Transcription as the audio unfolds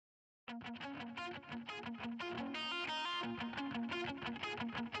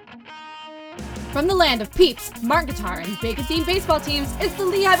From the land of Peeps, Martin Guitar, and Bacon-themed baseball teams, it's the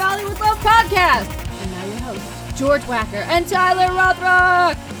Lehigh Valley with Love podcast. And now your hosts, George Wacker and Tyler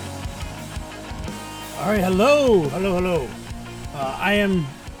Rothrock. All right, hello. I am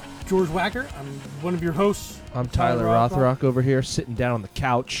George Wacker. I'm one of your hosts. I'm Tyler Rothrock over here, sitting down on the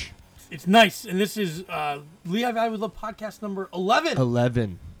couch. It's nice, and this is Lehigh Valley with Love podcast number 11.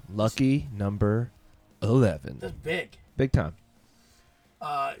 11. Lucky number 11. That's big. Big time.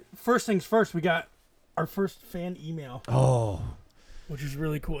 First things first, we got our first fan email. Oh. Which is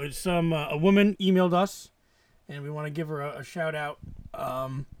really cool. It's a woman emailed us, and we want to give her a shout out.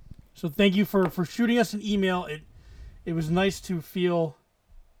 So thank you for shooting us an email. It was nice to feel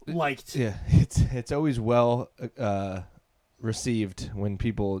liked. Yeah, it's always well received when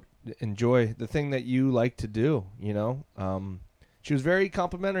people enjoy the thing that you like to do, you know? She was very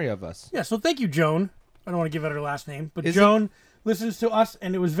complimentary of us. Yeah, so thank you, Joan. I don't want to give out her last name, but Joan listens to us,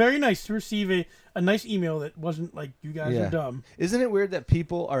 and it was very nice to receive a nice email that wasn't like, you guys are dumb. Isn't it weird that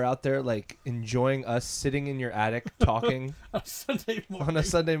people are out there, like, enjoying us sitting in your attic talking on a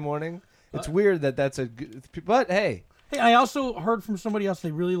Sunday morning? It's weird that that's a good... But, hey. Hey, I also heard from somebody else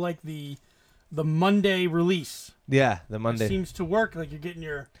they really like the Monday release. Yeah, the Monday. It seems to work. Like, you're getting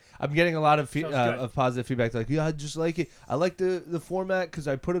your... I'm getting a lot of positive feedback. Like, yeah, I just like it. I like the format because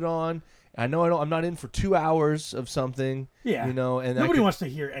I put it on. I know I'm not in for 2 hours of something. Yeah, you know, and nobody wants to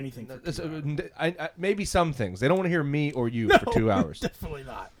hear anything. I maybe some things. They don't want to hear me or you for 2 hours. Definitely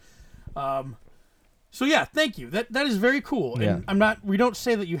not. So yeah, thank you. That is very cool. Yeah. And we don't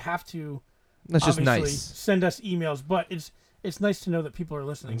say that you have to. That's just nice. Send us emails, but it's nice to know that people are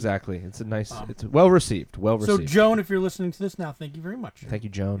listening. Exactly. It's a nice. It's well received. So Joan, if you're listening to this now, thank you very much. Thank you,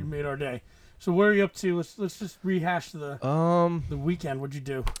 Joan. You made our day. So what are you up to? Let's just rehash the weekend. What'd you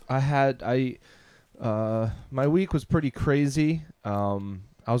do? My week was pretty crazy. I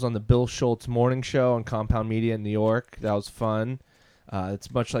was on the Bill Schultz morning show on Compound Media in New York. That was fun.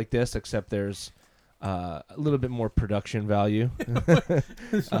 It's much like this, except there's a little bit more production value.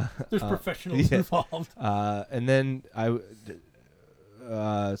 There's professionals involved. And then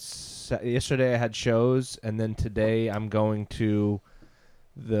yesterday I had shows, and then today I'm going to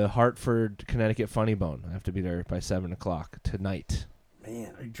the Hartford, Connecticut Funny Bone. I have to be there by 7 o'clock tonight.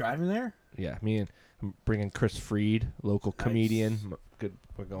 Man, are you driving there? Yeah, I'm bringing Chris Freed, local comedian. Good,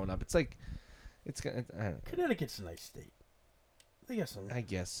 we're going up. I don't know. Connecticut's a nice state. They got some. I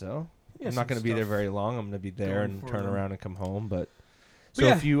guess so. Yeah, I'm not going to be there very long. I'm going to be there and turn around and come home. But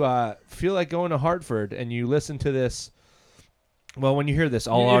if you feel like going to Hartford and you listen to this, well, when you hear this,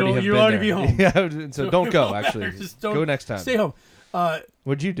 I'll already have been there. Be home. Yeah, so don't go. Actually, go next time. Stay home.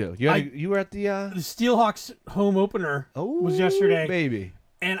 What'd you do? You were at the Steelhawks home opener was yesterday, baby.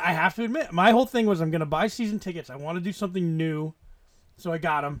 And I have to admit, my whole thing was I'm going to buy season tickets. I want to do something new, so I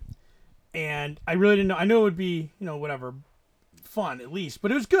got them. And I really didn't know. I knew it would be, whatever, fun at least,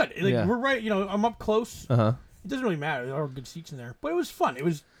 but it was good. We're right. I'm up close. It doesn't really matter. There are good seats in there, but it was fun. It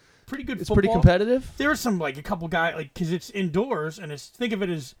was pretty good. It's football. Pretty competitive. There were some a couple guys because it's indoors, and think of it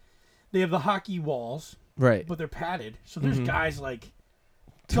as they have the hockey walls. Right. But they're padded. So there's guys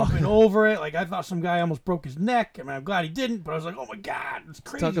jumping over it. I thought some guy almost broke his neck. I mean, I'm glad he didn't, but I was like, oh my God, it's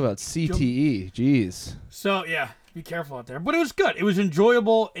crazy. Talk about CTE. Jeez. So, yeah, be careful out there. But it was good. It was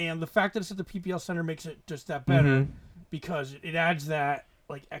enjoyable, and the fact that it's at the PPL Center makes it just that better because it adds that,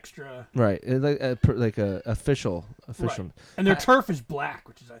 extra. Right. Like a official. Right. And their turf is black,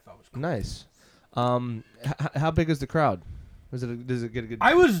 which I thought was cool. Nice. How big is the crowd? Does it get a good...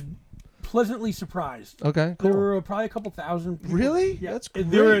 I was pleasantly surprised. Okay, cool. There were probably a couple thousand people. Really? Yeah. That's great.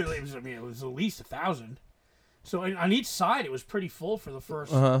 It was at least 1,000. So on each side, it was pretty full for the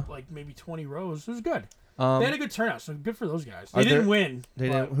first, maybe 20 rows. It was good. They had a good turnout, so good for those guys. They didn't win.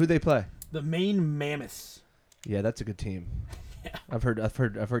 Who'd they play? The Maine Mammoths. Yeah, that's a good team. Yeah. I've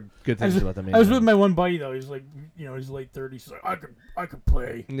heard good things about the Maine. I was with my one buddy though. He's he's late 30s. He's like, I could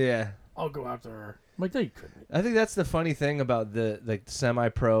play. Yeah. I'll go out there. I'm like, no, you couldn't. I think that's the funny thing about the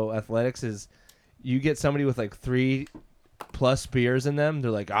semi-pro athletics is you get somebody with 3+ beers in them.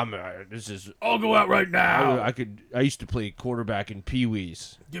 They're like, I'll go out right now. I used to play quarterback in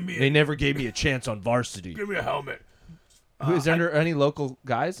Pee-wees. They never gave me a chance on varsity. Give me a helmet. Is there any local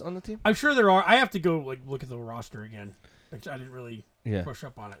guys on the team? I'm sure there are. I have to go look at the roster again. I didn't really push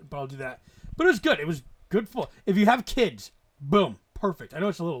up on it, but I'll do that. But it was good. It was good full. If you have kids, boom, perfect. I know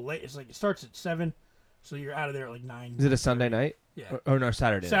it's a little late. It's it starts at 7, so you're out of there at 9. Is it a Sunday night? Yeah. Or no,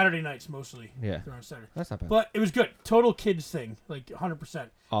 Saturday. Saturday nights mostly. Yeah. They're on Saturday. That's not bad. But it was good. Total kids thing, like 100%.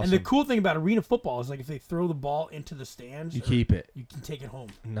 Awesome. And the cool thing about arena football is like if they throw the ball into the stands, You keep it. You can take it home.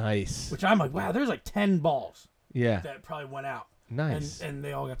 Nice. Which I'm like, wow, there's like 10 balls Yeah. that probably went out. Nice. And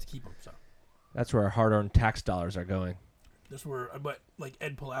they all got to keep them. So That's where our hard-earned tax dollars are going. that's where, but like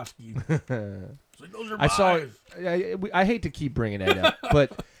Ed Pulaski, it's like, those are I saw. mine. I hate to keep bringing Ed up,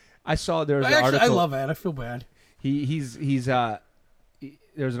 but I saw there was an I article. love Ed. I feel bad. There's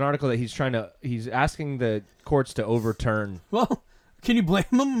an article that he's asking the courts to overturn. Well, can you blame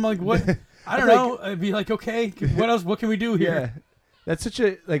him? I'm like, what? I don't know. I'd be like, okay, what else? What can we do here? Yeah, that's such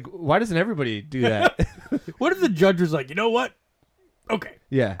a why doesn't everybody do that? What if the judge was like, you know what? Okay,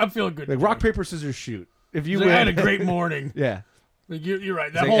 Yeah, I'm feeling good. like rock paper scissors shoot. If you He's like, I had a win, great morning. yeah. Like, you're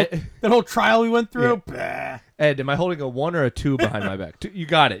right. It's That whole trial we went through. Bah, Ed, am I holding a 1 or a 2 behind my back? You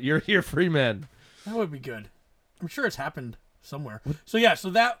got it. You're here, free man. that would be good. I'm sure it's happened somewhere. So yeah, so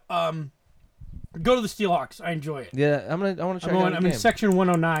that go to the Steelhawks. I enjoy it. Yeah, I want to check out the I'm game. in section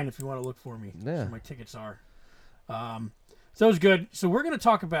 109 if you want to look for me. Yeah. That's where my tickets are. So that was good. So we're going to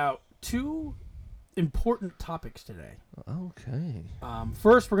talk about 2 important topics today. Okay.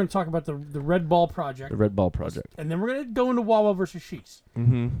 First, we're going to talk about the Red Ball Project, The Red Ball Project. and then we're going to go into Wawa versus Sheets.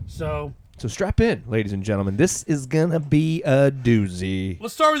 Mm-hmm. So So strap in, ladies and gentlemen. This is gonna be a doozy.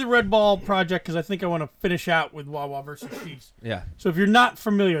 let's start with the Red Ball Project because I think I want to finish out with Wawa versus Sheets. Yeah. So if you're not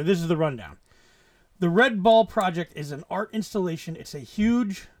familiar, this is the rundown. The Red Ball Project is an art installation. It's a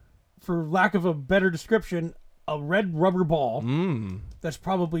huge, for lack of a better description, a red rubber ball that's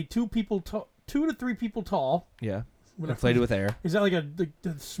probably 2 to 3 people tall. Yeah. Inflated with air. Is that like the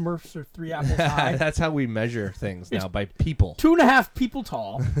Smurfs or 3 apples high? That's how we measure things now, by people. 2.5 people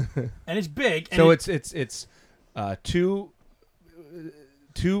tall, and it's big. And So it's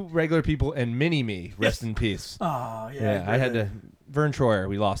two regular people and mini me. Rest in peace. Oh yeah. I had to. Vern Troyer,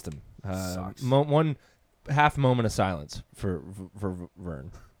 we lost him. Sucks. One half moment of silence for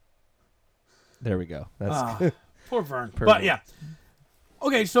Vern. There we go. That's poor Vern. Poor But Vern. yeah.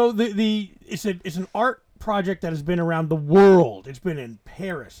 Okay, so it's an art project that has been around the world. It's been in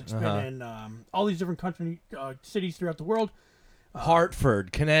Paris. It's been in all these different cities throughout the world.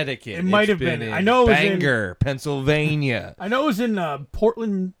 Hartford, Connecticut. It might have been. In I know it was in- Bangor, Pennsylvania. I know it was in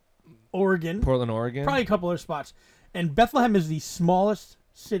Portland, Oregon. Portland, Oregon. Probably a couple other spots. And Bethlehem is the smallest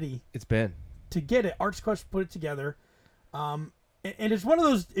city It's been. to get it. Arts Quest put it together. And it's one of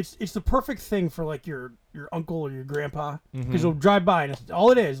those. It's the perfect thing for like your uncle or your grandpa because they'll drive by and it's,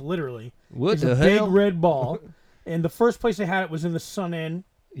 all it is literally What is the a big hell? red ball. And the first place they had it was in the Sun Inn,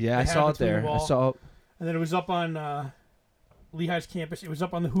 Yeah, I They had saw it it between the there. I wall. saw. and then it was up on Lehigh's campus. It was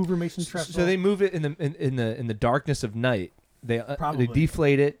up on the Hoover Mason Trestle. So they move it in the darkness of night. They Probably.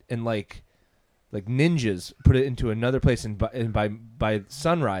 deflate it and like ninjas put it into another place and by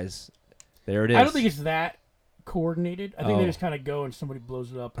sunrise, there it is. I don't think it's that coordinated. I think they Oh. just kind of go and somebody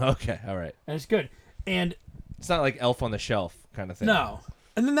blows it up, Okay, all right. and it's good. And It's not like Elf on the Shelf kind of thing. no,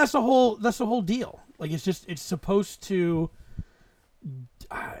 and then that's the whole deal. Like it's supposed to,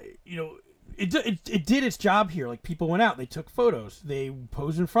 it did its job here. Like people went out, they took photos, they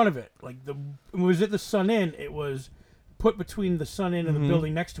posed in front of it. Like it was at the Sun Inn. It was put between the Sun Inn and the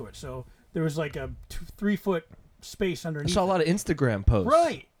building next to it. So there was like a 3 foot space I underneath. saw a lot of Instagram posts.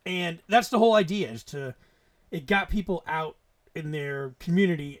 Right. And that's the whole idea it got people out in their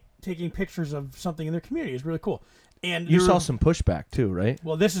community taking pictures of something in their community. It's really cool. And You saw some pushback too, right?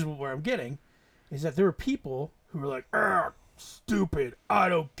 well, this is where I'm getting, is that there were people who were like, stupid, I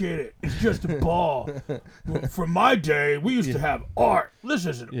don't get it. It's just a ball. Well, from my day, we used to have art. This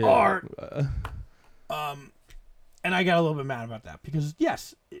isn't art. And I got a little bit mad about that because,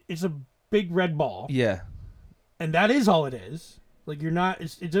 yes, it's a big red ball. Yeah. And that is all it is. Like you don't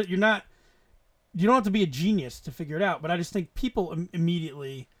have to be a genius to figure it out, but I just think people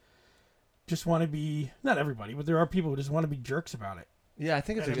immediately just want to be, not everybody, but there are people who just want to be jerks about it. Yeah, I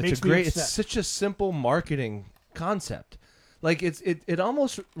think And it it's makes a me great. It's upset. such a simple marketing concept. Like it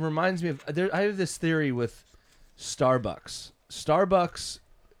almost reminds me of. I have this theory with Starbucks. Starbucks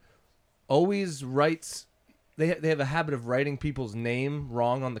always writes. They have a habit of writing people's name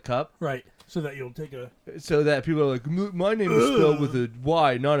wrong on the cup, Right. So that you'll take a... so that people are like, my name is spelled with a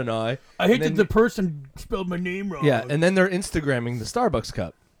Y, not an I. I hate And that then- the person spelled my name wrong. Yeah, and then they're Instagramming the Starbucks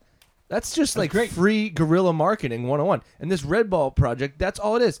cup. That's just like great. free guerrilla marketing 101. And this Red Ball project, that's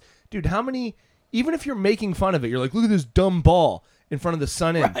all it is. Dude, how many, even if you're making fun of it, you're like, look at this dumb ball in front of the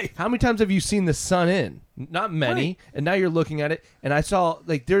Sun Inn. Right. How many times have you seen the Sun Inn? Not many. Right. And now you're looking at it, and I saw,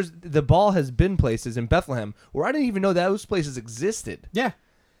 like, the ball has been places in Bethlehem where I didn't even know those places existed. Yeah.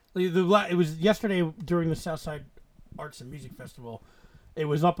 It was yesterday during the Southside Arts and Music Festival. It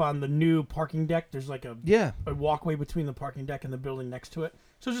was up on the new parking deck. There's like a walkway between the parking deck and the building next to it.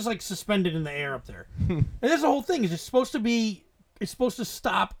 So it's just like suspended in the air up there. And that's the whole thing. It's supposed to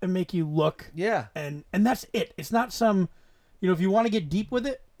stop and make you look. Yeah. And that's it. It's not some, if you want to get deep with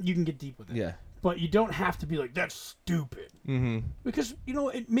it, you can get deep with it. Yeah. But you don't have to be like, that's stupid. Mm-hmm. Because,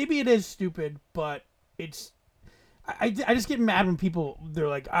 maybe it is stupid, but it's... I just get mad when they're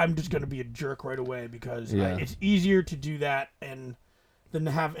like, I'm just going to be a jerk right away because it's easier to do that than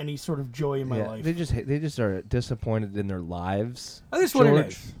to have any sort of joy in my life. They just are disappointed in their lives. That's what it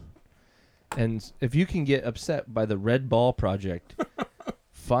is. And if you can get upset by the Red Ball Project,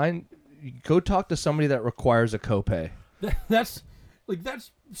 go talk to somebody that requires a copay. That's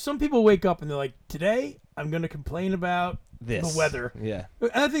some people wake up and they're like, today I'm going to complain about the weather. Yeah.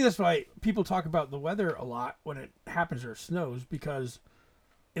 And I think that's why people talk about the weather a lot when it happens or snows, because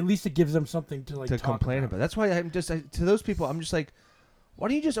at least it gives them something to talk complain about. That's why to those people, I'm just like, why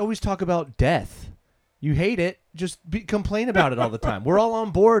do you just always talk about death? You hate it. Just complain about it all the time. We're all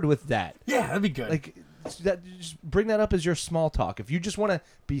on board with that. Yeah, that'd be good. Just bring that up as your small talk. If you just want to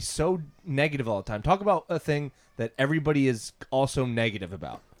be so negative all the time, talk about a thing that everybody is also negative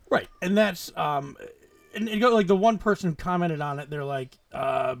about. Right, and that's and the one person commented on it. They're like,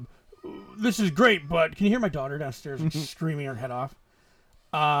 "This is great, but can you hear my daughter downstairs screaming her head off?"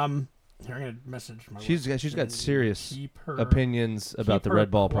 Here, I'm gonna message my wife. She's got serious opinions about the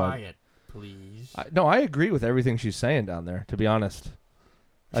Red Ball Project. Please. I agree with everything she's saying down there. To be honest,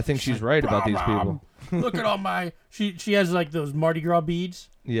 I think she's right about these people. Look at all my. She has like those Mardi Gras beads.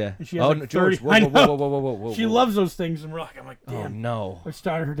 Yeah. And she has George, whoa. She loves those things, and I'm like, damn. Oh no. I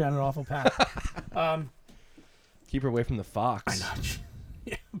started her down an awful path. Keep her away from the fox. I know.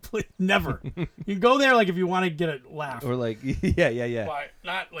 Yeah, please, never. You can go there if you want to get a laugh. Or yeah. But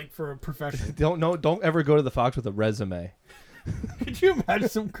not for a profession. Don't ever go to the fox with a resume. Could you imagine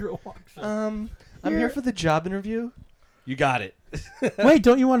some girl walks in? I'm here for the job interview. You got it. Wait,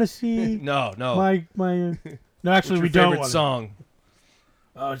 don't you want to see? No. My no, actually, we don't want song.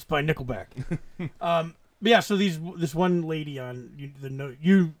 It's by Nickelback. Yeah, so this one lady on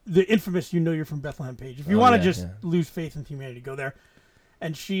the infamous You're from Bethlehem page. If you want to lose faith in humanity, go there.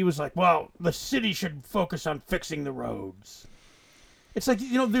 And she was like, "Well, the city should focus on fixing the roads." It's like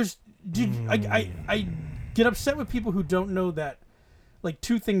I get upset with people who don't know that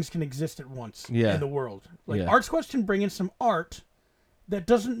two things can exist at once in the world. Arts Quest can bring in some art. That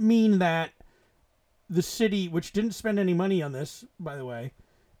doesn't mean that the city, which didn't spend any money on this, by the way,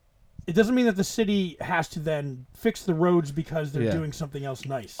 it doesn't mean that the city has to then fix the roads because they're doing something else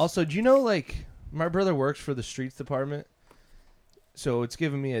nice. Also, do you know, my brother works for the streets department, so it's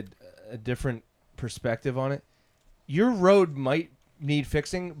given me a different perspective on it. Your road might need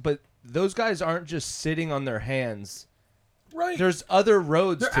fixing, but those guys aren't just sitting on their hands. Right. There's other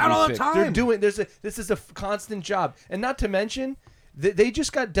roads They're to out be all fixed. the time. They're doing this is a constant job. And not to mention, they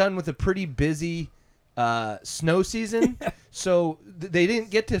just got done with a pretty busy snow season. So they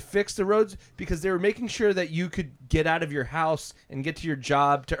didn't get to fix the roads because they were making sure that you could get out of your house and get to your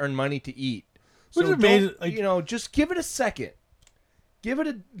job to earn money to eat. So just give it a second. Give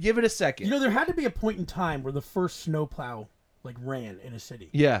it a second. There had to be a point in time where the first snowplow ran in a city.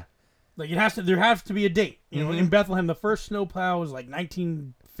 Yeah. There has to be a date. In Bethlehem, the first snowplow was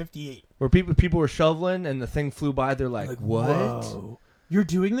 1958. Where people were shoveling and the thing flew by. They're like, what? Whoa. You're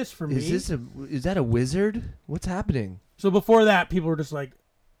doing this for me? Is that a wizard? What's happening? So before that, people were just either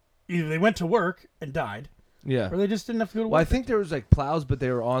they went to work and died. Yeah. Or they just didn't have to go to work. Well, I think there was plows, but they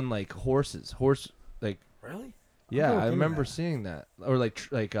were on horses. Really? Yeah, I remember seeing that. Or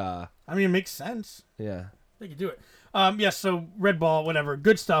I mean, it makes sense. Yeah. They could do it. So Red Ball, whatever.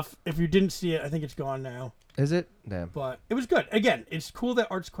 Good stuff. If you didn't see it, I think it's gone now. Is it? Damn. But it was good. Again, it's cool that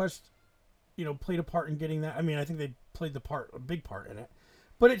Arts Quest, played a part in getting that. I mean, I think they played a big part in it.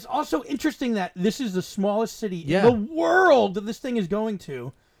 But it's also interesting that this is the smallest city in the world that this thing is going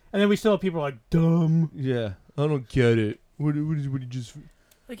to. And then we still have people dumb. Yeah. I don't get it. What you just...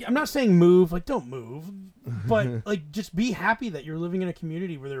 I'm not saying move. Don't move. But, just be happy that you're living in a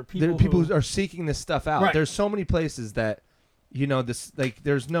community where there are people who are seeking this stuff out. Right. There's so many places that, this,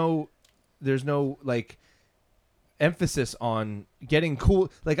 there's no emphasis on getting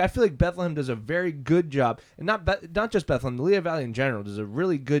cool. I feel like Bethlehem does a very good job, and not just Bethlehem, the Lehigh Valley in general does a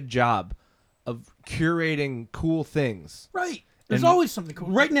really good job of curating cool things. Right. There's always something cool.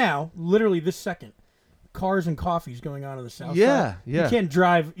 Right now, literally this second, cars and coffees going on the south side. Yeah. You can't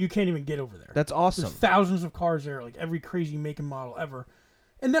drive. You can't even get over there. That's awesome. There's thousands of cars there, every crazy make and model ever.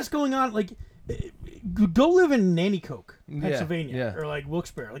 And that's going on, Go live in Nanticoke, Pennsylvania, or like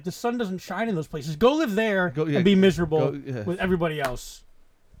Wilkes-Barre. Like the sun doesn't shine in those places. Go live there and be miserable with everybody else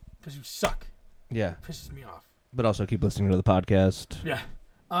because you suck. Yeah, it pisses me off. But also keep listening to the podcast. Yeah.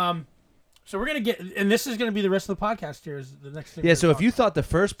 So we're gonna get, and this is gonna be the rest of the podcast. Here is the next thing. Yeah. So if you thought the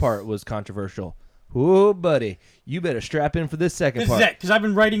first part was controversial, oh buddy, you better strap in for this second part. This is it, because I've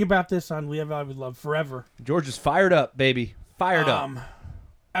been writing about this on Lehigh Valley with Love forever. George is fired up, baby. Fired up.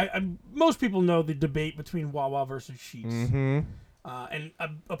 Most people know the debate between Wawa versus Sheetz. Mm-hmm. And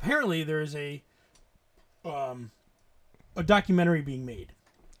apparently there is a documentary being made.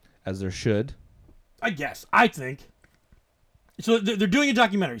 As there should. I think. So they're doing a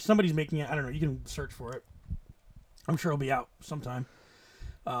documentary. Somebody's making it. I don't know. You can search for it. I'm sure it'll be out sometime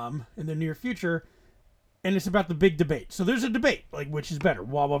in the near future. And it's about the big debate. So there's a debate, like which is better,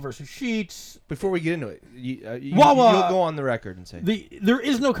 Wawa versus Sheetz. Before we get into it, Wawa, you'll go on the record and say there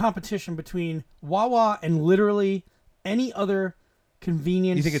is no competition between Wawa and literally any other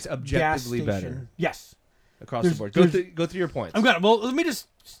convenience. You think it's objectively gas station. better? Yes, across the board. Go through your points. I'm gonna. Well, let me just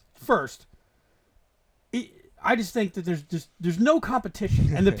first. I just think that there's no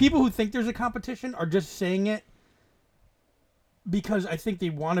competition, and the people who think there's a competition are just saying it because I think they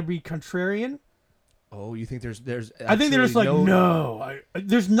want to be contrarian. Oh, you think there's? I think they're just like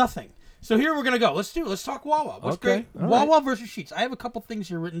there's nothing. So here we're gonna go. Let's talk Wawa. What's great? Wawa versus Sheetz. I have a couple things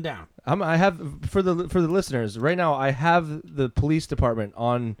here written down. I have for the listeners right now. I have the police department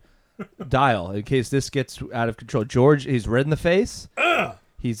on dial in case this gets out of control. George, he's red in the face.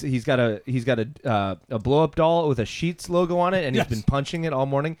 He's got a blow up doll with a Sheetz logo on it, and he's been punching it all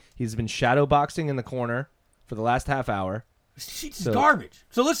morning. He's been shadow boxing in the corner for the last half hour. Sheetz is garbage.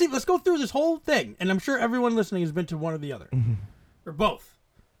 So let's go through this whole thing, and I'm sure everyone listening has been to one or the other, or both.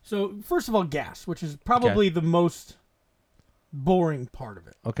 So first of all, gas, which is probably the most boring part of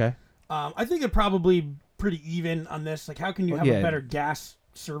it. Okay. I think they're probably pretty even on this. Like, how can you have a better gas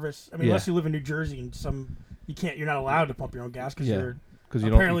service? I mean, unless you live in New Jersey and you're not allowed to pump your own gas because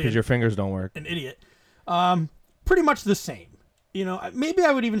your fingers don't work. An idiot. Pretty much the same. You know, maybe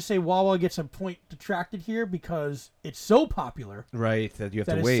I would even say Wawa gets a point detracted here because it's so popular. Right, that you have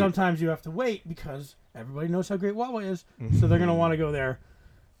to wait. Sometimes you have to wait because everybody knows how great Wawa is, so they're going to want to go there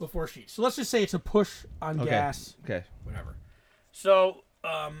before Sheetz. So let's just say it's a push on gas. Okay. Whatever. So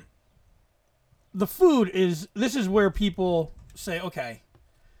the food this is where people say, okay,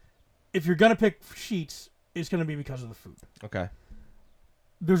 if you're going to pick Sheetz, it's going to be because of the food. Okay.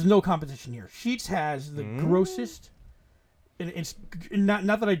 There's no competition here. Sheetz has the grossest... And it's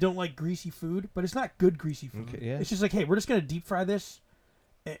not that I don't like greasy food, but it's not good greasy food. Okay, yeah. It's just like, hey, we're just gonna deep fry this,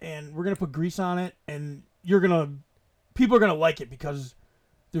 and we're gonna put grease on it, and people are gonna like it because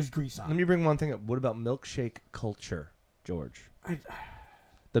there's grease on it. Let me bring one thing up. What about milkshake culture, George?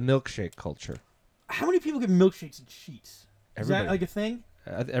 The milkshake culture. How many people get milkshakes at Sheetz? Is that like a thing?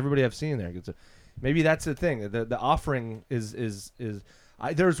 Everybody I've seen there gets a. Maybe that's the thing. The offering is.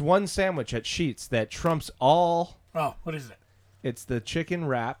 There's one sandwich at Sheetz that trumps all. Oh, what is it? It's the chicken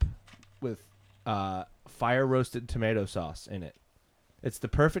wrap with fire roasted tomato sauce in it. It's the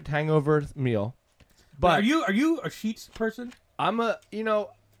perfect hangover meal. But are you a Sheetz person? I'm not a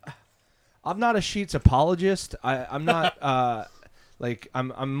Sheetz apologist. I'm not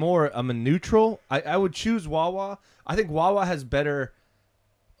I'm a neutral. I would choose Wawa. I think Wawa has better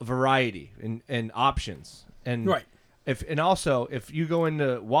variety and options. And right. If you go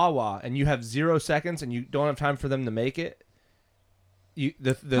into Wawa and you have 0 seconds and you don't have time for them to make it,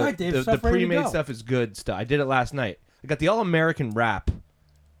 the pre-made stuff is good stuff. I did it last night. I got the All-American wrap,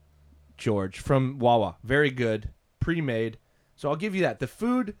 George, from Wawa. Very good, pre-made. So I'll give you that. The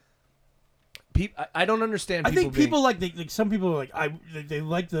food, I don't understand. I think people like some people are like they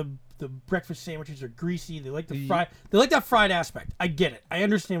like the breakfast sandwiches are greasy. They like the fried. They like that fried aspect. I get it. I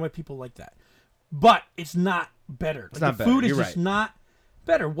understand why people like that, but it's not better. It's not the better. Food is You're just right. not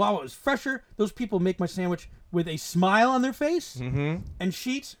better. Wawa is fresher. Those people make my sandwich with a smile on their face. Mm-hmm. And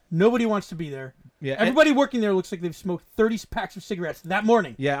Sheetz, nobody wants to be there. Yeah, everybody working there looks like they've smoked 30 packs of cigarettes that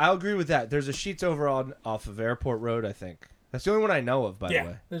morning. Yeah, I'll agree with that. There's a Sheetz over off of Airport Road, I think. That's the only one I know of, by the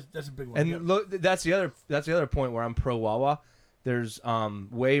way. That's a big one. And look, that's the other point where I'm pro Wawa. There's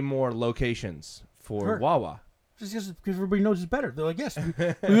way more locations for Wawa. Just because everybody knows it's better. They're like, yes,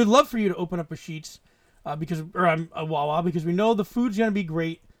 we would love for you to open up a Sheetz. A Wawa, because we know the food's gonna be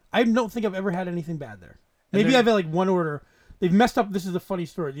great. I don't think I've ever had anything bad there. Maybe I've had like one order. They've messed up. This is a funny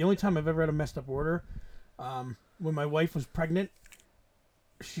story. The only time I've ever had a messed up order, when my wife was pregnant,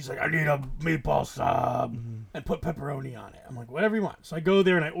 she's like, I need a meatball sub and put pepperoni on it. I'm like, whatever you want. So I go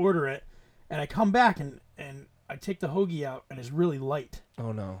there and I order it, and I come back and I take the hoagie out and it's really light.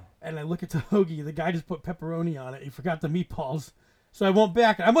 Oh no. And I look at the hoagie. The guy just put pepperoni on it. He forgot the meatballs. So I went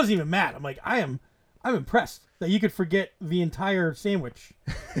back. I wasn't even mad. I'm like, I'm impressed that you could forget the entire sandwich.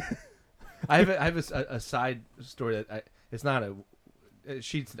 I have a side story that it's not a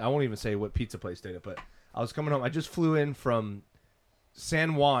Sheets. I won't even say what pizza place did it, but I was coming home. I just flew in from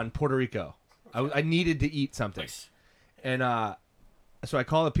San Juan, Puerto Rico. I needed to eat something, and so I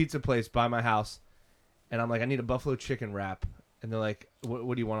call the pizza place by my house, and I'm like, I need a buffalo chicken wrap, and they're like,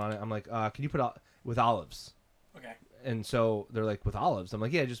 what do you want on it? I'm like, can you put with olives? Okay. And so they're like, with olives? I'm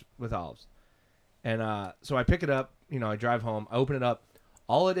like, yeah, just with olives. And so I pick it up, I drive home, I open it up.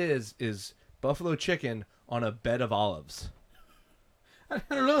 All it is buffalo chicken on a bed of olives. I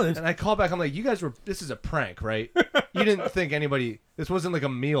don't know this. And I call back, I'm like, this is a prank, right? You didn't think this wasn't like a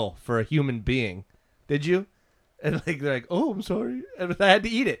meal for a human being, did you? And like they're like, oh, I'm sorry. And I had to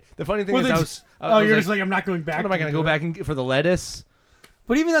eat it. The funny thing is you're just like, I'm not going back. What am I going to go back and get for the lettuce?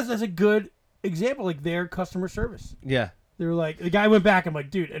 But even that's a good example, like their customer service. Yeah. They were like, the guy went back. I'm like,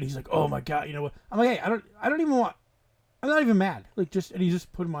 dude, and he's like, oh my god, you know what? I'm like, hey, I don't even want. I'm not even mad. Like, and he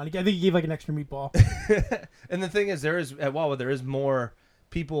just put him on. I think he gave like an extra meatball. And the thing is, at Wawa there is more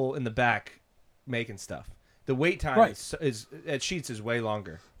people in the back making stuff. The wait time is at Sheets is way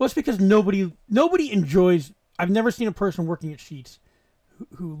longer. Well, it's because nobody enjoys. I've never seen a person working at Sheets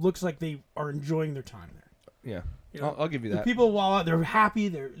who looks like they are enjoying their time there. Yeah, You know, I'll give you that. The people at Wawa, they're happy.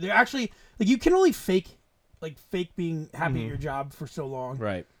 They're actually like, you can only fake being happy at your job for so long.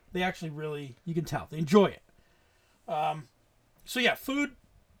 Right. They actually really, you can tell they enjoy it. So yeah, food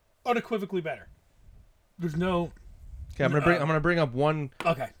unequivocally better. There's no. Okay, I'm gonna bring up one.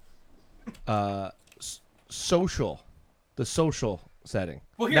 Okay. Social, the social setting.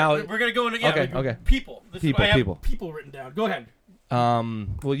 Well, here now, we're gonna go into okay. People. I have people. People written down. Go ahead.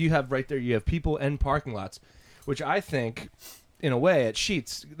 Well, you have right there. You have people and parking lots, which I think, in a way, at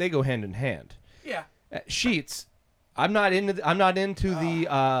Sheets they go hand in hand. Yeah. At Sheets, I'm not into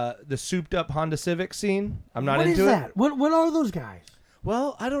the souped up Honda Civic scene. I'm not into it. What is that? What are those guys?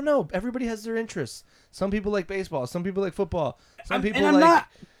 Well, I don't know. Everybody has their interests. Some people like baseball. Some people like football. Some people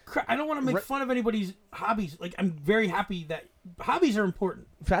I don't want to make fun of anybody's hobbies. Like, I'm very happy that hobbies are important.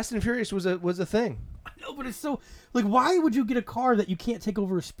 Fast and Furious was a thing. I know, but it's so like, why would you get a car that you can't take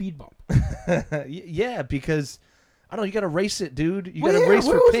over a speed bump? Yeah, because I don't know. You got to race it, dude. You got to race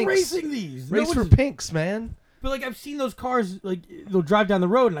for pinks. Racing these? Race for pinks, man. But like, I've seen those cars. Like, they'll drive down the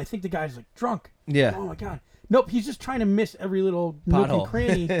road, and I think the guy's like drunk. Yeah. Oh my god. Nope, he's just trying to miss every little nook and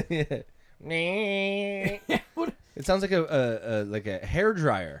cranny. It sounds like a hair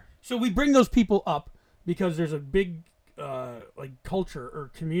dryer. So we bring those people up because there's a big culture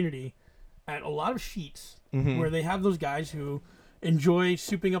or community at a lot of Sheets where they have those guys who enjoy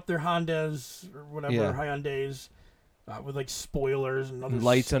souping up their Hondas or whatever Hyundais with like spoilers and other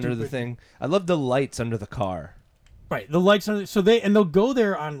lights under the thing. I love the lights under the car. Right, the lights under. So they'll go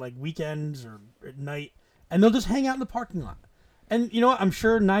there on like weekends or at night, and they'll just hang out in the parking lot. And you know what? I'm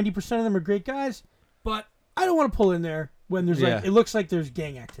sure 90% of them are great guys, but I don't want to pull in there when there's like, it looks like there's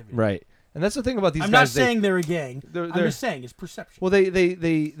gang activity. Right. And that's the thing about these guys. I'm not saying they're a gang. I'm just saying it's perception. Well,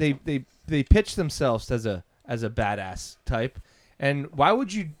 they pitch themselves as a badass type. And why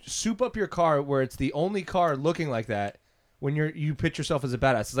would you soup up your car where it's the only car looking like that when you pitch yourself as a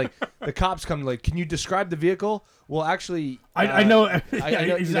badass? It's like the cops come like, can you describe the vehicle? Well, actually, I know. I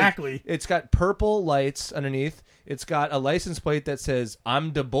know exactly. Like, it's got purple lights underneath. It's got a license plate that says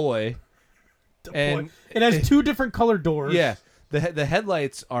 "I'm the boy." And it has two different color doors. Yeah, the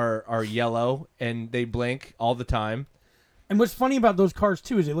headlights are yellow and they blink all the time. And what's funny about those cars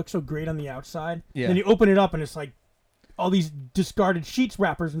too is they look so great on the outside. Yeah. Then you open it up and it's like all these discarded Sheets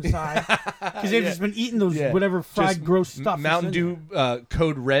wrappers inside because they've just been eating those whatever fried just gross stuff. Mountain Dew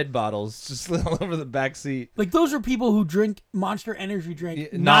Code Red bottles just all over the back seat. Like those are people who drink Monster Energy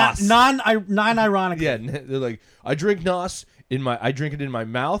drink NOS. non-ironically. Yeah, they're like, I drink NOS I drink it in my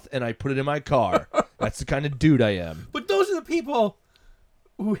mouth and I put it in my car. That's the kind of dude I am. But those are the people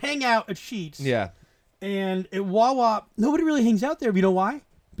who hang out at Sheets. Yeah. And at Wawa, nobody really hangs out there. You know why?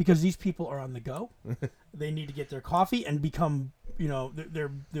 Because these people are on the go. They need to get their coffee and become,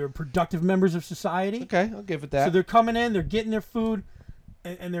 they're productive members of society. Okay, I'll give it that. So they're coming in, they're getting their food,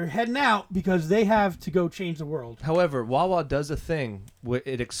 and they're heading out because they have to go change the world. However, Wawa does a thing where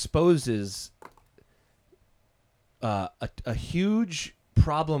it exposes a huge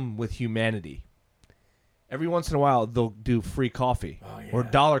problem with humanity. Every once in a while, they'll do free coffee or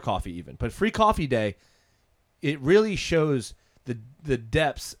dollar coffee even. But free coffee day, it really shows the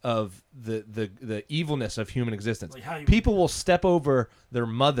depths of the evilness of human existence. Like People will step over their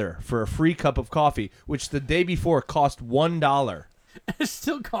mother for a free cup of coffee, which the day before cost $1. It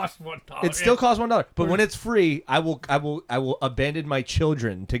still costs $1. It still costs $1, but when it's free, I will abandon my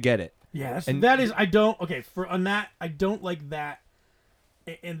children to get it. Yes, and that is I don't like that.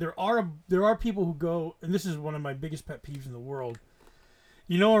 And there are people who go, and this is one of my biggest pet peeves in the world.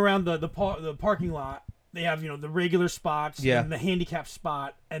 Around the parking lot, they have the regular spots and the handicap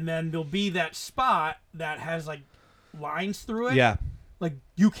spot, and then there'll be that spot that has like lines through it. Yeah, like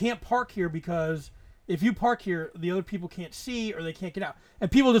you can't park here because if you park here, the other people can't see or they can't get out, and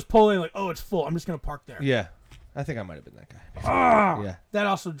people just pull in like, oh, it's full. I'm just gonna park there. Yeah, I think I might have been that guy. Yeah, that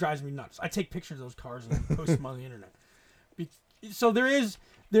also drives me nuts. I take pictures of those cars and post them on the internet. So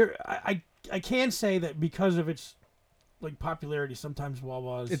I can say that because of its like popularity, sometimes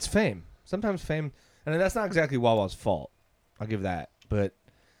Wawa's it's fame. Sometimes fame, and that's not exactly Wawa's fault. I'll give that, but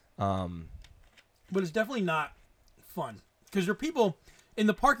it's definitely not fun because there are people in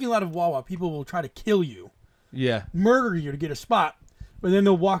the parking lot of Wawa. People will try to kill you, murder you to get a spot, but then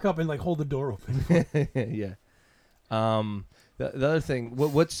they'll walk up and like hold the door open. Yeah. The other thing,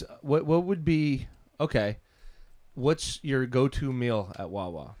 what would be okay? What's your go-to meal at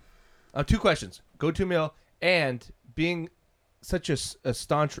Wawa? 2 questions: go-to meal, and being such a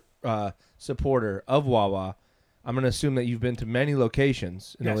staunch supporter of Wawa, I'm going to assume that you've been to many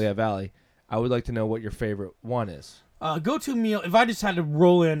locations in the Lehigh Valley. I would like to know what your favorite one is. Go-to meal, if I just had to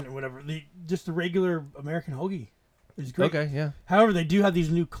roll in or whatever, just the regular American hoagie is great. Okay, yeah. However, they do have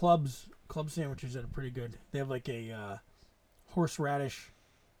these new club sandwiches that are pretty good. They have like a horseradish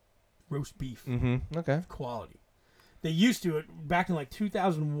roast beef. Mm-hmm. Okay. Quality. They used to, back in like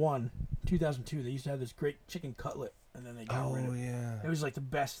 2001, 2002, they used to have this great chicken cutlet, and then they got rid of it. Yeah. It was like the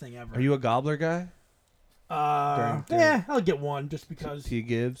best thing ever. Are you a gobbler guy? Yeah, I'll get one just because. T.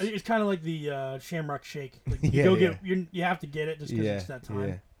 Gibbs? It's kind of like the Shamrock Shake. Like you have to get it just because it's that time.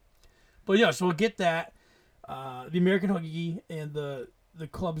 Yeah. But yeah, so we'll get that. The American hoagie and the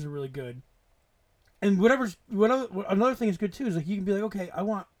clubs are really good. And another thing is good too is like you can be like, okay, I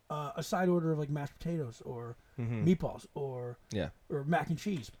want a side order of like mashed potatoes or meatballs or mac and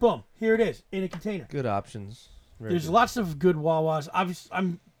cheese. Boom, here it is in a container. Good options. There's lots of good Wawas.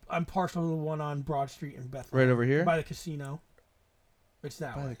 Obviously, I'm partial to the one on Broad Street in Bethlehem. Right over here? By the casino. It's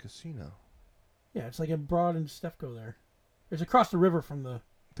that By way. the casino? Yeah, it's like in Broad and Stefco there. It's across the river from the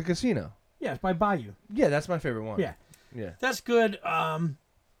casino? Yeah, it's by Bayou. Yeah, that's my favorite one. Yeah. Yeah. That's good. Yeah,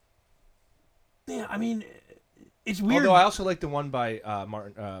 I mean, it's weird. Although I also like the one by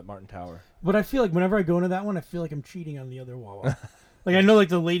Martin Tower. But I feel like whenever I go into that one, I feel like I'm cheating on the other Wawa. Like I know like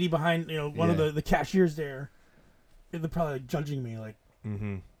the lady behind, one of the cashiers there, they're probably like judging me like,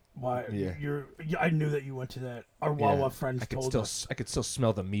 why I knew that you went to that. Our Wawa friends told us. I could still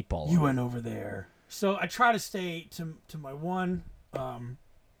smell the meatball. You went over there. So I try to stay to my one.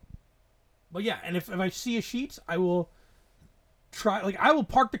 But yeah, and if I see a Sheetz, I will try. Like I will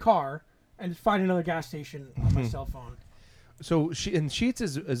park the car and find another gas station on my cell phone. So Sheetz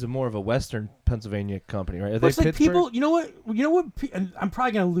is a more of a Western Pennsylvania company, right? Are they Pittsburgh? Like people, you know what? And I'm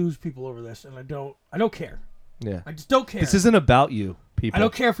probably gonna lose people over this, and I don't care. Yeah, I just don't care. This isn't about you, people. I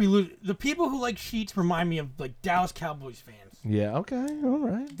don't care if we lose. The people who like Sheetz remind me of like Dallas Cowboys fans. Yeah. Okay. All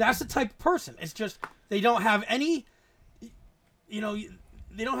right. That's the type of person. It's just they don't have any.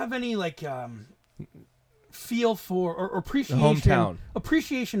 They don't have any like feel for or appreciation. Hometown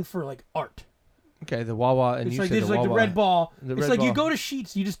appreciation for like art. Okay, the Wawa, and it's you like said there's the like Wawa, the red ball. It's like ball. You go to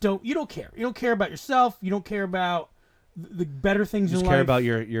Sheetz, you don't care. You don't care about yourself. You don't care about the better things in life. You just care about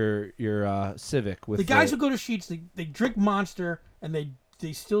your Civic. With the guys who go to Sheetz, they drink Monster and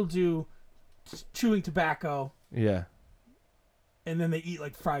they still do chewing tobacco. Yeah. And then they eat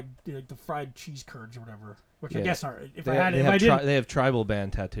like the fried cheese curds or whatever, which I guess aren't. They have tribal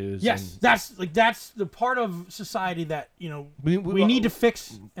band tattoos. Yes, that's the part of society that we need to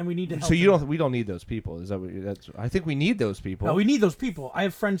fix and we need to help. So we don't need those people. Is that I think we need those people. No, we need those people. I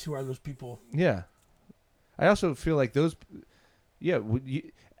have friends who are those people. Yeah, I also feel like those. Yeah,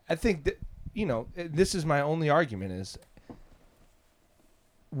 I think that this is my only argument is.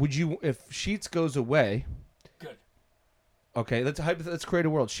 Would you, if Sheetz goes away? Good. Okay, let's create a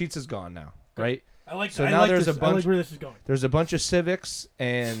world. Sheetz is gone now, right? I like. So I now like there's this. a bunch. I like where this is going. There's a bunch of Civics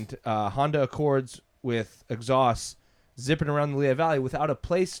and Honda Accords with exhausts zipping around the Lehigh Valley without a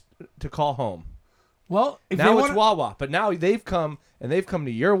place to call home. Well, now it's Wawa, but now they've come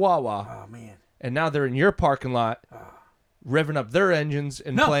to your Wawa. Oh man! And now they're in your parking lot, revving up their engines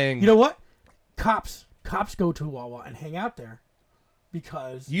and playing. You know what? Cops go to Wawa and hang out there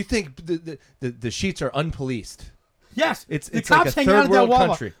because you think the Sheetz are unpoliced. Yes, It's the like cops a hang out third at that world Wawa.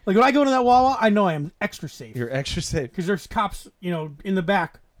 country. Like when I go into that Wawa, I know I am extra safe. You're extra safe. Because there's cops, in the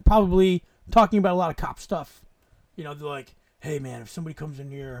back, probably talking about a lot of cop stuff. They're like, "Hey man, if somebody comes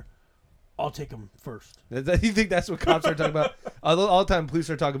in here, I'll take them first." You think that's what cops are talking about? All the time, police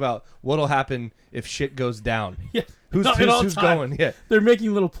are talking about what'll happen if shit goes down. Yeah, Who's going? Yeah, they're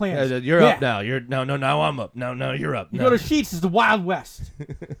making little plans. you're up now. You're now I'm up. No, you're up. You go to Sheetz, it's the Wild West.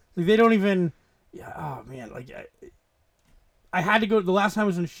 Like, they don't even. Yeah, oh man, like I had to go. The last time I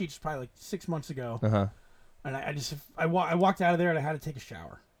was in Sheetz probably like 6 months ago, and I walked out of there and I had to take a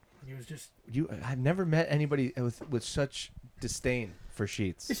shower. It was just I've never met anybody with such disdain for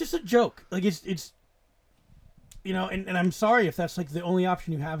Sheetz. It's just a joke. Like it's and I'm sorry if that's like the only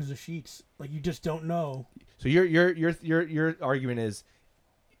option you have is a Sheetz. Like you just don't know. So your argument is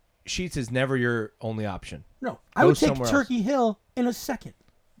Sheetz is never your only option. No, I would take Turkey Hill in a second.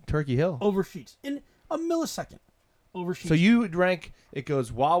 Turkey Hill over Sheetz in a millisecond over Sheetz. So you would rank it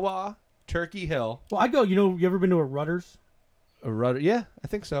goes Wawa, Turkey Hill. Well, I'd go. You ever been to a Rutter's? A Rudder, yeah, I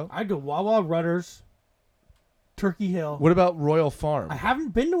think so. I'd go Wawa, Rutter's, Turkey Hill. What about Royal Farm? I haven't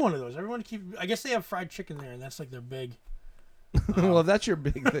been to one of those. I guess they have fried chicken there, and that's like their big. Well, if that's your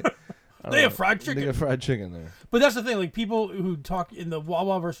big thing. They have fried chicken. They have fried chicken there. But that's the thing. Like people who talk in the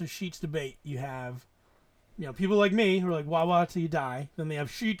Wawa versus Sheetz debate, you have, people like me who are like Wawa till you die. Then they have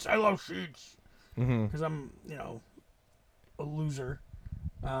Sheetz. I love Sheetz because I'm, a loser.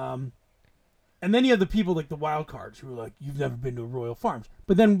 And then you have the people like the wild cards who are like, you've never been to Royal Farms.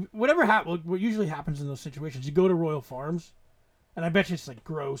 But then what usually happens in those situations, you go to Royal Farms, and I bet you it's like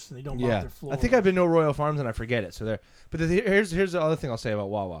gross and they don't mop their floors. I think I've been to Royal Farms and I forget it. So there. But here's the other thing I'll say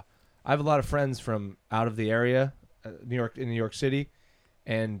about Wawa. I have a lot of friends from out of the area, in New York City,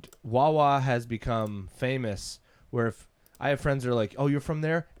 and Wawa has become famous. Where if I have friends that are like, "Oh, you're from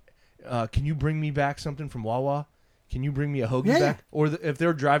there? Can you bring me back something from Wawa? Can you bring me a hoagie back?" Or if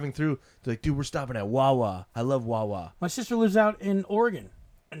they're driving through, they're like, "Dude, we're stopping at Wawa. I love Wawa." My sister lives out in Oregon,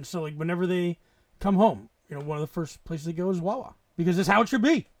 and so like whenever they come home, one of the first places they go is Wawa because it's how it should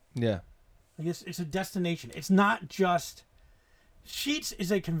be. Yeah, I guess it's a destination. It's not just. Sheetz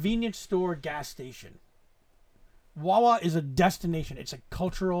is a convenience store gas station. Wawa is a destination. It's a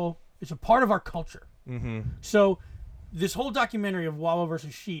part of our culture. Mm-hmm. So this whole documentary of Wawa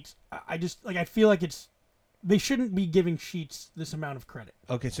versus Sheetz, I feel like they shouldn't be giving Sheetz this amount of credit.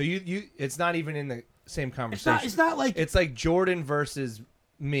 Okay, so you it's not even in the same conversation. It's not like it's like Jordan versus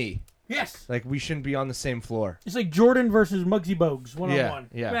me. Yes. Like we shouldn't be on the same floor. It's like Jordan versus Muggsy Bogues 1-on-1.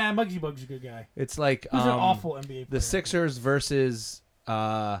 Yeah. Man, Muggsy Bogues is a good guy. It's like He's an awful NBA player. The Sixers versus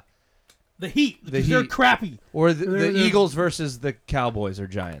the Heat. Because they're crappy. Or the Eagles versus the Cowboys or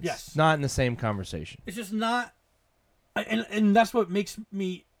Giants. Yes. Not in the same conversation. It's just not. And that's what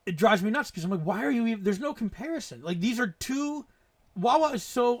it drives me nuts because I'm like, why are you even. There's no comparison. Like, these are two. Wawa is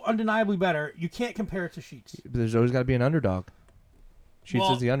so undeniably better. You can't compare it to Sheetz. There's always got to be an underdog.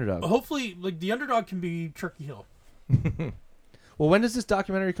 Sheetz is the underdog. Hopefully, like, the underdog can be Turkey Hill. Well, when does this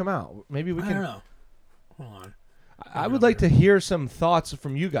documentary come out? Maybe we can. I don't know. Hold on. I would like to hear some thoughts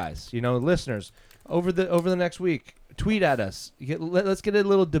from you guys, listeners, over the next week. Tweet at us. Let's get a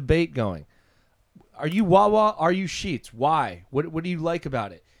little debate going. Are you Wawa? Are you Sheetz? Why? What do you like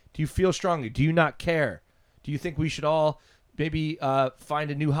about it? Do you feel strongly? Do you not care? Do you think we should all maybe find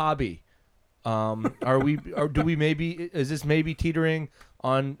a new hobby? Is this maybe teetering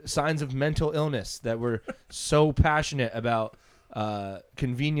on signs of mental illness that we're so passionate about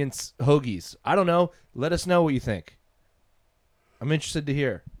convenience hoagies? I don't know. Let us know what you think. I'm interested to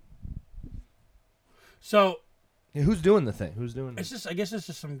hear. So, who's doing the thing? Who's doing it? I guess it's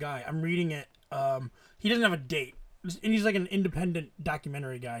just some guy. I'm reading it. He doesn't have a date, and he's like an independent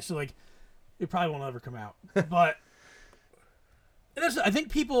documentary guy. So like, it probably won't ever come out. But I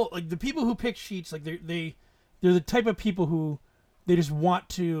think people like the people who pick Sheetz, like they're the type of people who they just want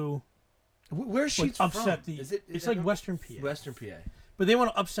to. Where's Sheetz upset from? It's like Western PA. Western PA. But they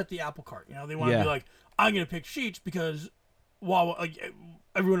want to upset the apple cart. They want to be like, I'm gonna pick Sheetz because Wawa, like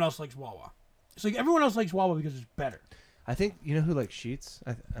everyone else likes Wawa. It's like everyone else likes Wawa because it's better. I think who likes Sheetz.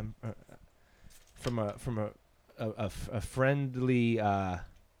 I'm from a friendly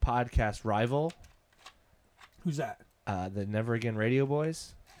podcast rival. Who's that? The Never Again Radio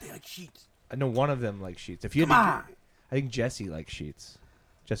Boys. They like Sheetz. I know one of them likes Sheetz. Come on. I think Jesse likes Sheetz.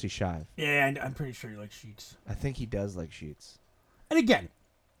 Jesse Shive. Yeah, I'm pretty sure he likes Sheetz. I think he does like Sheetz. And again,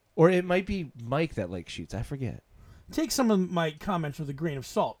 or it might be Mike that likes Sheetz. I forget. Take some of my comments with a grain of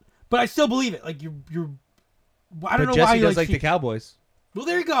salt, but I still believe it. Like you're. I don't know Jesse why you does like Sheetz. the Cowboys. Well,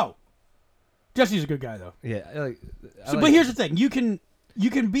 there you go. Jesse's a good guy though. Yeah. But here's the thing: you can. You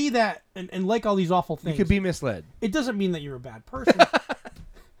can be that and like all these awful things. You could be misled. It doesn't mean that you're a bad person.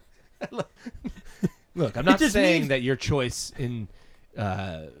 Look, I'm not saying that your choice in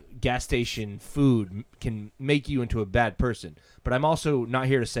gas station food can make you into a bad person, but I'm also not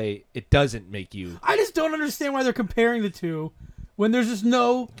here to say it doesn't make you. I just don't understand why they're comparing the two when there's just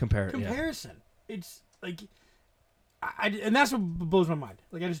no comparison. Yeah. It's like, and that's what blows my mind.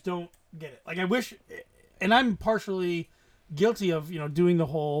 Like, I just don't get it. Like, I wish, and I'm partially guilty of, doing the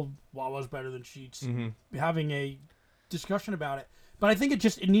whole Wawa's better than Sheetz, having a discussion about it. But I think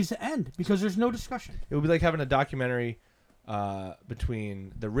it needs to end because there's no discussion. It would be like having a documentary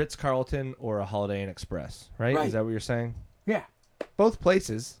between the Ritz-Carlton or a Holiday Inn Express, right? Is that what you're saying? Yeah. Both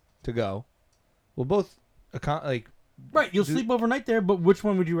places to go. Well, both right. You'll sleep overnight there, but which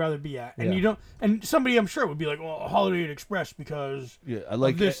one would you rather be at? And you don't. And somebody, I'm sure, would be like, "Well, a Holiday Inn Express because I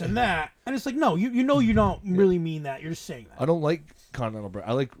like of this and that." And it's like, no, you don't really mean that. You're just saying that. I don't like continental bread.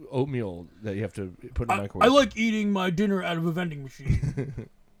 I like oatmeal that you have to put in the microwave. I like eating my dinner out of a vending machine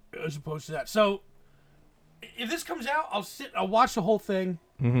as opposed to that. So if this comes out, I'll watch the whole thing,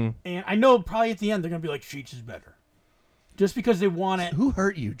 and I know probably at the end they're gonna be like, Sheetz is better, just because they want it. Who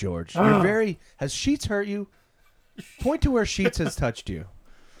hurt you, George? Has Sheetz hurt you? Point to where Sheetz has touched you.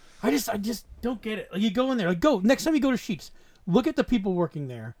 I just don't get it. Like, you go in there, like, go next time you go to Sheetz, look at the people working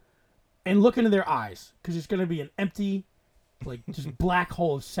there, and look into their eyes, because it's gonna be an empty, like, just black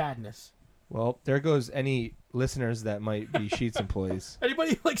hole of sadness. Well, there goes any listeners that might be Sheetz employees.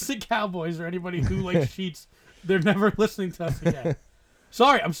 Anybody who likes the Cowboys or anybody who likes Sheetz, they're never listening to us again.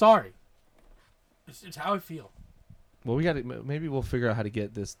 I'm sorry. It's how I feel. Well, maybe we'll figure out how to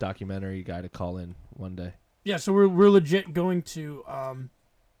get this documentary guy to call in one day. Yeah, so we're legit going to.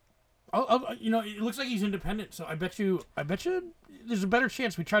 It looks like he's independent, so I bet you, there's a better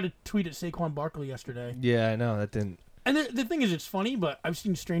chance. We tried to tweet at Saquon Barkley yesterday. Yeah, I know that didn't. And the thing is, it's funny, but I've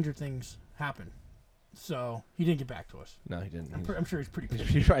seen stranger things happen. So he didn't get back to us. No, he didn't. I'm sure he's pretty pissed.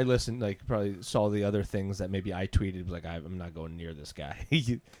 He probably listened, probably saw the other things that maybe I tweeted. Was like, I'm not going near this guy.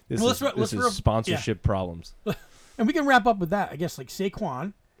 This is sponsorship problems. And we can wrap up with that, I guess. Like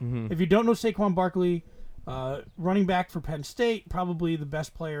Saquon. If you don't know Saquon Barkley, running back for Penn State, probably the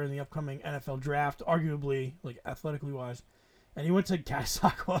best player in the upcoming NFL draft, arguably, like, athletically wise. And he went to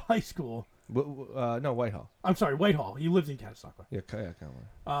Catasauqua High School. No, Whitehall. I'm sorry, Whitehall. He lived in Catasauqua. Yeah, kind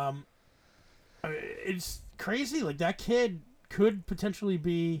of. It's crazy. Like, that kid could potentially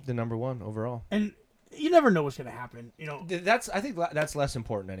be the number one overall. And you never know what's going to happen. I think that's less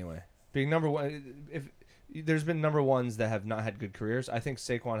important anyway. Being number one, if there's been number ones that have not had good careers, I think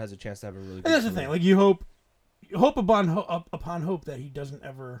Saquon has a chance to have a really good career. And that's the thing. Like, you hope upon hope that he doesn't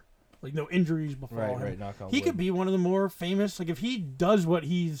ever, like, no injuries befall him. Right, knock on he wood. could be one of the more famous, like, if he does what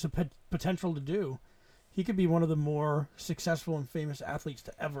he's a potential to do, he could be one of the more successful and famous athletes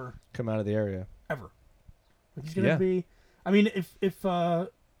to ever come out of the area. Ever. Like, he's going to be, I mean, if it's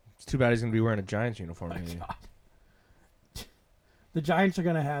too bad he's going to be wearing a Giants uniform. The Giants are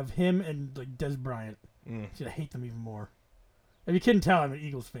going to have him and, like, Des Bryant. He's going to hate them even more. If you couldn't tell, I'm an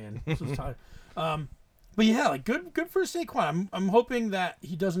Eagles fan. But yeah, like, good for Saquon. I'm hoping that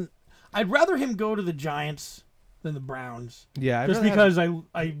he doesn't. I'd rather him go to the Giants than the Browns. Yeah, just because I'm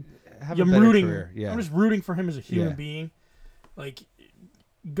rooting. Career. Yeah. I'm just rooting for him as a human being. Like,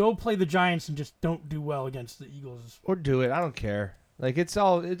 go play the Giants and just don't do well against the Eagles. Or do it. I don't care. Like, it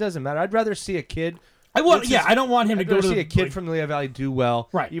doesn't matter. I'd rather see a kid. I don't want him to go to see a kid from the Lehigh Valley do well.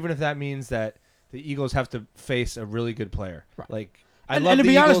 Right. Even if that means that the Eagles have to face a really good player. Right. Like, and to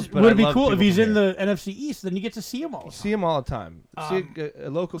be honest, would it be cool if he's in the NFC East? Then you get to see him all the time. See him all the time. See a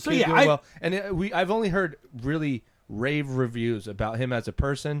local kid doing well. And I've only heard really rave reviews about him as a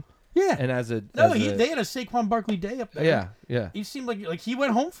person. Yeah. And as a they had a Saquon Barkley day up there. Yeah. He seemed like he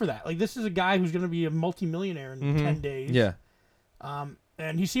went home for that. Like, this is a guy who's going to be a multimillionaire in 10 days. Yeah.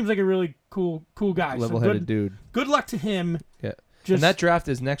 And he seems like a really cool guy. Level-headed dude. Good luck to him. Yeah. And that draft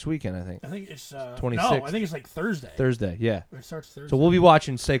is next weekend, I think. I think it's 26th. No, I think it's like Thursday. Thursday, yeah. It starts Thursday. So we'll be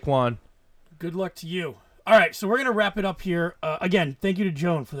watching Saquon. Good luck to you. All right, so we're gonna wrap it up here. Again, thank you to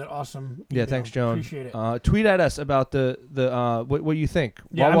Joan for that awesome email. Yeah, thanks, Joan. Appreciate it. Tweet at us about the what you think.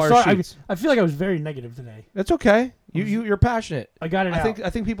 Yeah, I'm sorry. I feel like I was very negative today. That's okay. You're passionate. I got it. I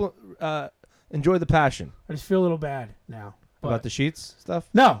think people enjoy the passion. I just feel a little bad now about the Sheetz stuff.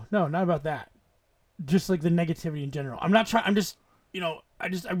 No, not about that. Just like the negativity in general. I'm not trying. I'm just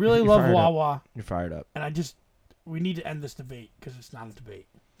I really love Wawa. You're fired up. And we need to end this debate because it's not a debate.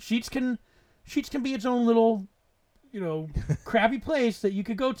 Sheetz can be its own little, crappy place that you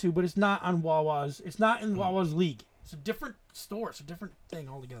could go to, but it's not on Wawa's. It's not in Wawa's league. It's a different store. It's a different thing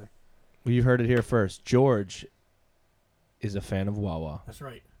altogether. Well, you heard it here first. George is a fan of Wawa. That's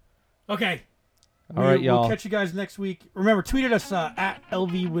right. Okay. All right, y'all. We'll catch you guys next week. Remember, tweet at us at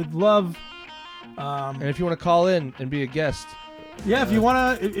LVWithLove. And if you want to call in and be a guest. Yeah, if you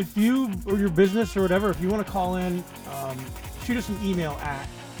want to, if you or your business or whatever, if you want to call in, shoot us an email at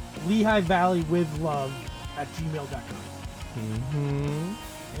LehiValleyWithLove@gmail.com. Mm-hmm.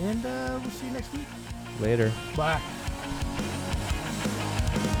 And we'll see you next week. Later. Bye.